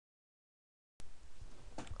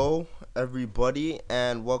Hello everybody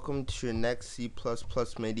and welcome to your next C++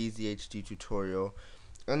 Made Easy HD tutorial.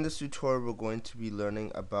 In this tutorial we're going to be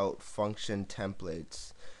learning about function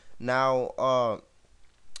templates. Now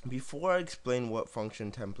before I explain what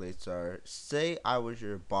function templates are, say I was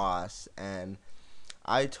your boss and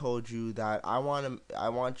I told you that I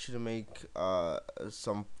want you to make a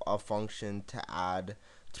function to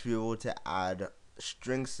be able to add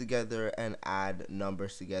strings together and add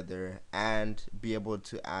numbers together and be able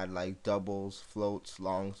to add like doubles, floats,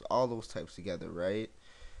 longs, all those types together, right?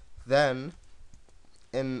 Then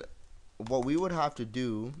in what we would have to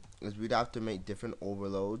do is we'd have to make different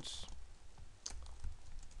overloads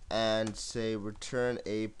and say return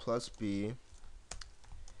a plus b,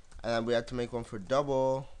 and then we have to make one for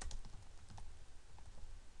double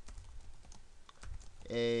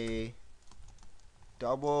a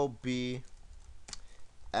double b,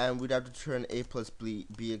 and we'd have to turn a plus b,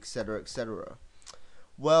 etc., etc.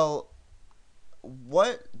 Well,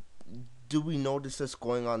 what do we notice that's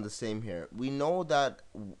going on the same here? We know that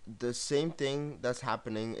the same thing that's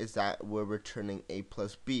happening is that we're returning a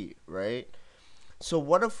plus b, right? So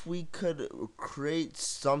what if we could create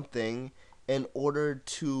something in order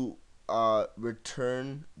to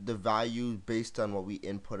return the value based on what we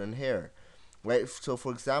input in here? Right, so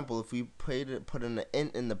for example, if we put in an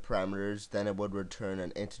int in the parameters, then it would return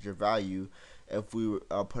an integer value. If we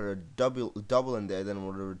put a double in there, then it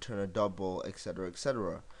would return a double, etc.,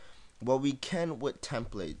 etc. Well, we can with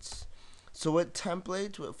templates. So with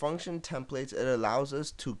function templates, it allows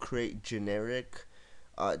us to create generic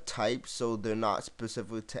types, so they're not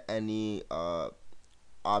specific to any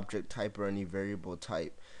object type or any variable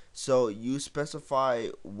type. So you specify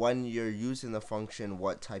when you're using the function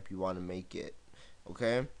what type you want to make it.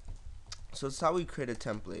 Okay, so that's how we create a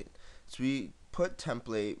template. So we put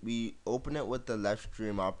template, we open it with the left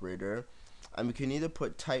stream operator, and we can either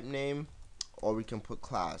put type name or we can put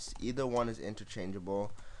class. Either one is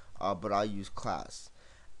interchangeable, but I'll use class.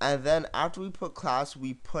 And then after we put class,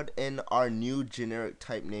 we put in our new generic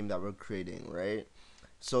type name that we're creating, right?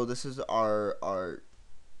 So this is our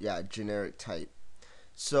generic type.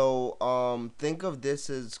 So think of this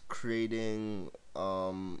as creating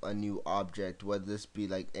a new object, whether this be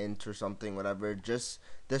like int or something, whatever. Just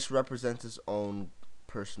this represents its own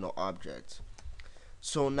personal object.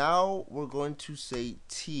 So now we're going to say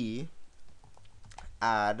t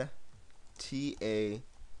add TATB,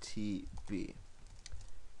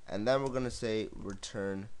 and then we're going to say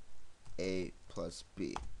return a plus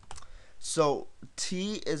b. So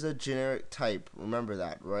t is a generic type, remember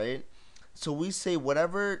that, right? So we say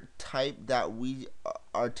whatever type that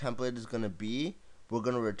our template is going to be, we're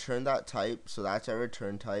going to return that type. So that's our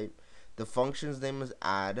return type. The function's name is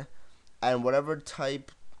add, and whatever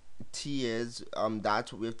type t is,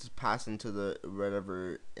 that's what we have to pass into the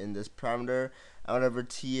whatever in this parameter, and whatever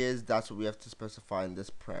t is, that's what we have to specify in this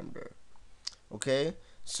parameter. Okay,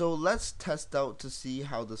 so let's test out to see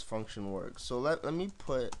how this function works. So let me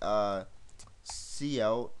put c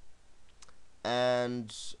out,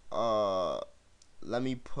 and let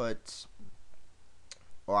me put,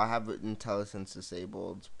 well, I have IntelliSense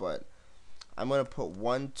disabled, but I'm gonna put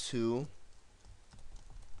 1 2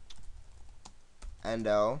 and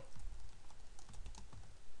l.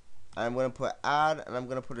 I'm gonna put add, and I'm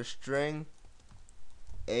gonna put a string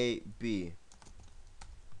a b.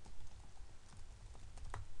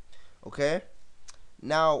 Okay,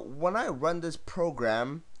 now when I run this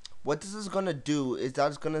program, what this is gonna do is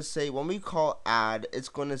that's gonna say, when we call add, it's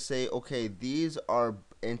gonna say, okay, these are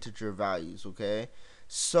integer values. Okay,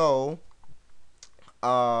 so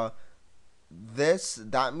that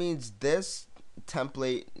means this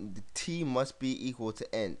template t must be equal to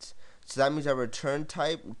int. So that means our return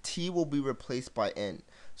type t will be replaced by int.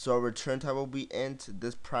 So our return type will be int,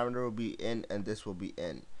 this parameter will be int, and this will be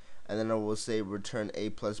int. And then it will say return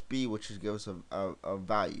a plus b, which is give us a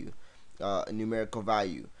value, a numerical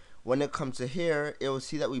value. When it comes to here, it will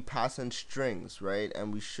see that we pass in strings, right?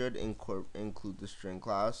 And we should include the string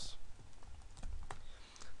class.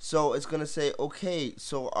 So it's going to say, okay,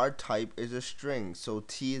 so our type is a string. So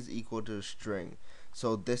t is equal to a string.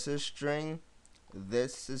 So this is string,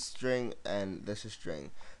 this is string, and this is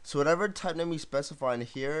string. So whatever type name we specify in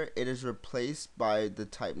here, it is replaced by the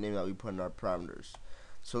type name that we put in our parameters.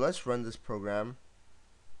 So let's run this program.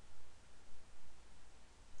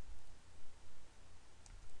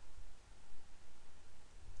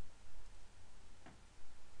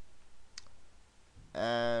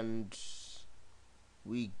 And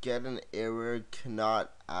we get an error,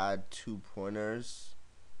 cannot add 2 pointers.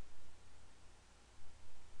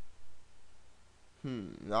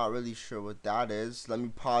 Not really sure what that is. Let me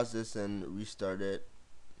pause this and restart it.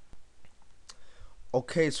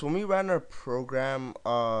 Okay, so when we ran our program,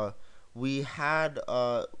 we had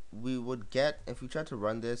we would get, if we tried to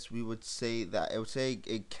run this, we would say that it would say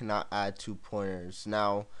it cannot add 2 pointers.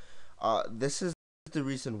 Now, this is the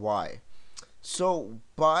reason why. So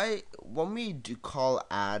by when we do call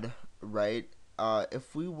add, right?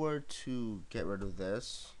 If we were to get rid of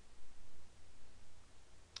this,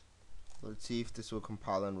 let's see if this will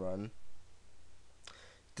compile and run.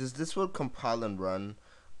 Does this will compile and run?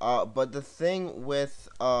 But the thing with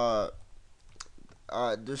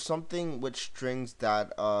there's something with strings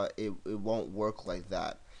that it won't work like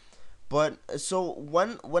that. But so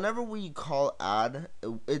whenever we call add,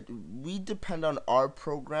 we depend on our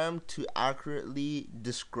program to accurately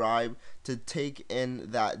describe, to take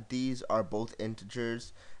in that these are both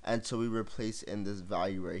integers, and so we replace in this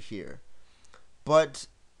value right here. But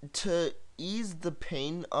to ease the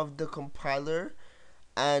pain of the compiler,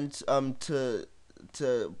 and to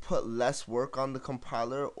put less work on the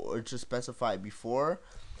compiler, or to specify before,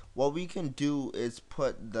 what we can do is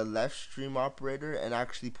put the left stream operator and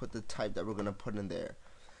actually put the type that we're going to put in there.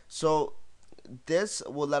 So this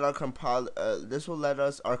will let our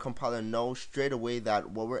our compiler know straight away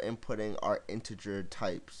that what we're inputting are integer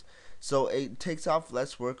types. So it takes off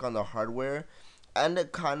less work on the hardware, and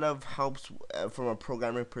it kind of helps from a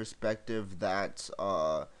programming perspective that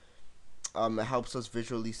it helps us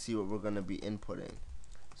visually see what we're going to be inputting.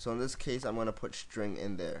 So in this case, I'm going to put string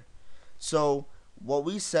in there. So what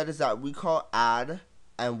we said is that we call add,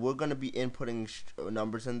 and we're going to be inputting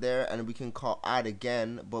numbers in there, and we can call add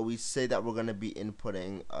again, but we say that we're going to be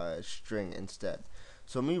inputting a string instead.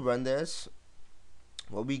 So when we run this,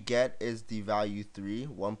 what we get is the value 3.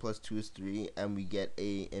 1 plus 2 is 3, and we get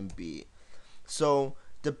A and B. So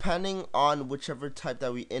depending on whichever type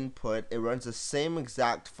that we input, it runs the same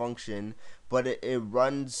exact function, but it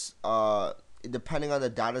runs depending on the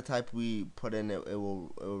data type we put in, it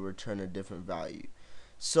will return a different value.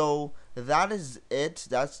 So that is it.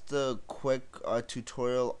 That's the quick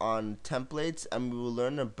tutorial on templates, and we will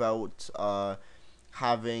learn about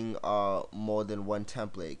having more than one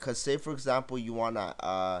template. Because say for example you want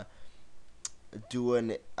to do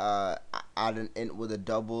an add an int with a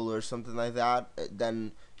double or something like that,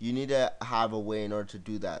 then you need to have a way in order to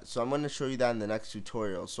do that. So I'm going to show you that in the next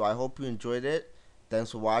tutorial. So I hope you enjoyed it.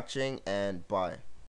 Thanks for watching, and bye.